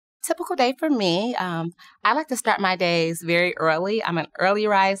Typical day for me. I like to start my days very early. I'm an early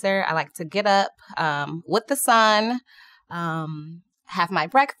riser. I like to get up with the sun, have my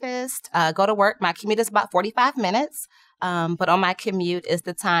breakfast, go to work. My commute is about 45 minutes. But on my commute is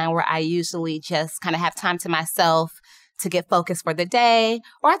the time where I usually just kind of have time to myself to get focused for the day.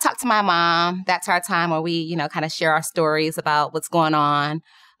 Or I talk to my mom. That's our time where we, kind of share our stories about what's going on.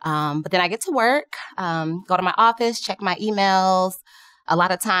 But then I get to work, go to my office, check my emails. A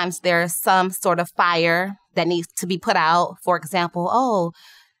lot of times there's some sort of fire that needs to be put out. For example,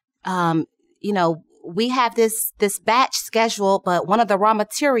 we have this batch scheduled, but one of the raw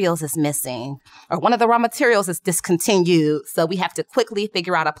materials is missing or one of the raw materials is discontinued. So we have to quickly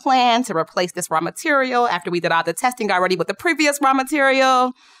figure out a plan to replace this raw material after we did all the testing already with the previous raw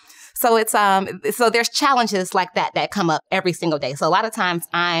material. So it's so there's challenges like that come up every single day. So a lot of times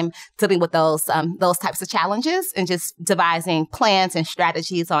I'm dealing with those types of challenges and just devising plans and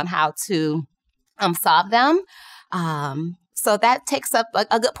strategies on how to solve them. So that takes up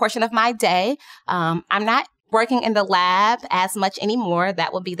a good portion of my day. I'm not working in the lab as much anymore.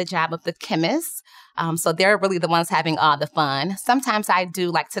 That will be the job of the chemist. So they're really the ones having all the fun. Sometimes I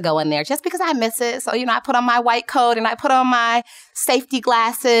do like to go in there just because I miss it. So, I put on my white coat and I put on my safety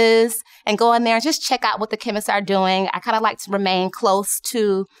glasses and go in there and just check out what the chemists are doing. I kind of like to remain close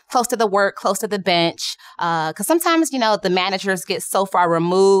to the work, close to the bench. Because sometimes, the managers get so far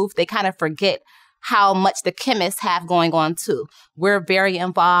removed, they kind of forget how much the chemists have going on too. We're very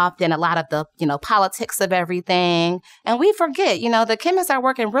involved in a lot of the, politics of everything. And we forget, the chemists are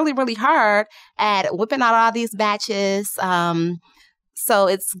working really, really hard at whipping out all these batches. So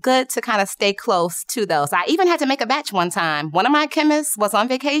it's good to kind of stay close to those. I even had to make a batch one time. One of my chemists was on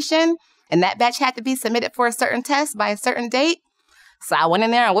vacation and that batch had to be submitted for a certain test by a certain date. So I went in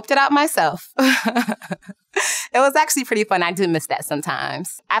there and whipped it out myself. It was actually pretty fun. I do miss that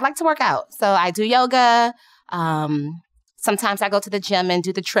sometimes. I like to work out. So I do yoga. Sometimes I go to the gym and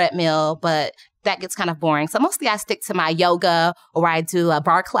do the treadmill, but that gets kind of boring. So mostly I stick to my yoga or I do a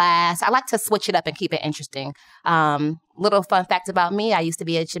bar class. I like to switch it up and keep it interesting. Little fun fact about me, I used to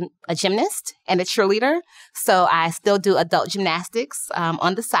be a gymnast and a cheerleader. So I still do adult gymnastics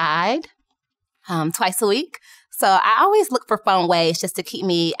on the side twice a week. So I always look for fun ways just to keep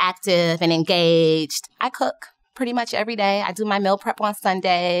me active and engaged. I cook pretty much every day. I do my meal prep on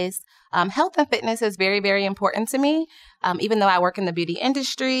Sundays. Health and fitness is very, very important to me. Even though I work in the beauty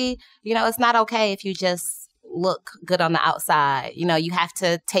industry, it's not okay if you just look good on the outside. You have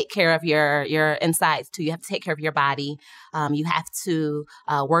to take care of your insides too. You have to take care of your body. You have to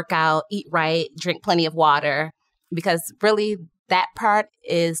work out, eat right, drink plenty of water, because really that part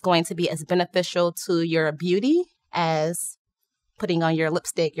is going to be as beneficial to your beauty as putting on your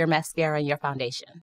lipstick, your mascara, and your foundation.